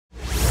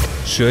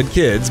Should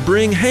kids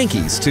bring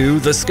hankies to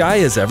The Sky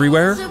is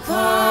Everywhere?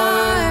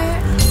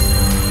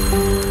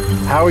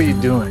 How are you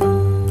doing?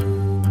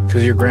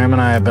 Because your grandma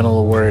and I have been a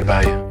little worried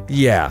about you.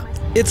 Yeah,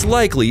 it's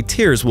likely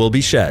tears will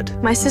be shed.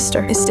 My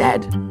sister is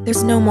dead.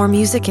 There's no more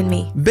music in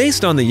me.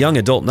 Based on the young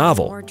adult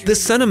novel,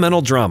 this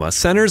sentimental drama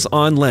centers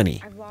on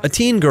Lenny, a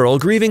teen girl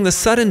grieving the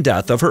sudden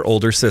death of her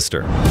older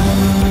sister.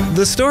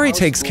 The story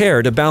takes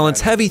care to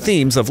balance heavy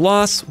themes of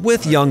loss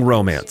with young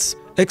romance.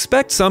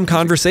 Expect some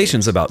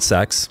conversations about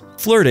sex,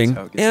 flirting,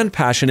 and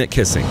passionate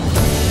kissing.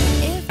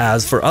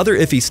 As for other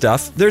iffy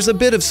stuff, there's a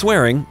bit of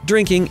swearing,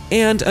 drinking,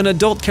 and an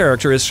adult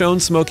character is shown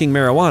smoking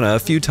marijuana a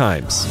few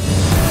times.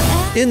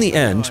 In the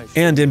end,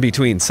 and in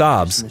between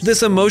sobs,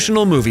 this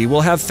emotional movie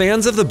will have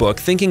fans of the book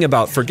thinking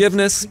about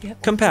forgiveness,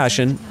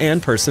 compassion,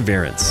 and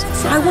perseverance.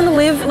 I want to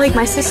live like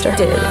my sister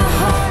did.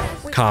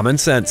 Common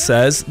Sense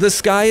says The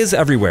Sky is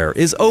Everywhere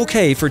is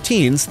okay for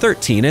teens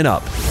 13 and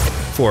up.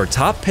 For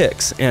top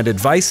picks and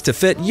advice to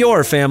fit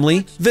your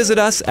family, visit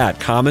us at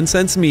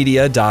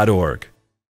commonsensemedia.org.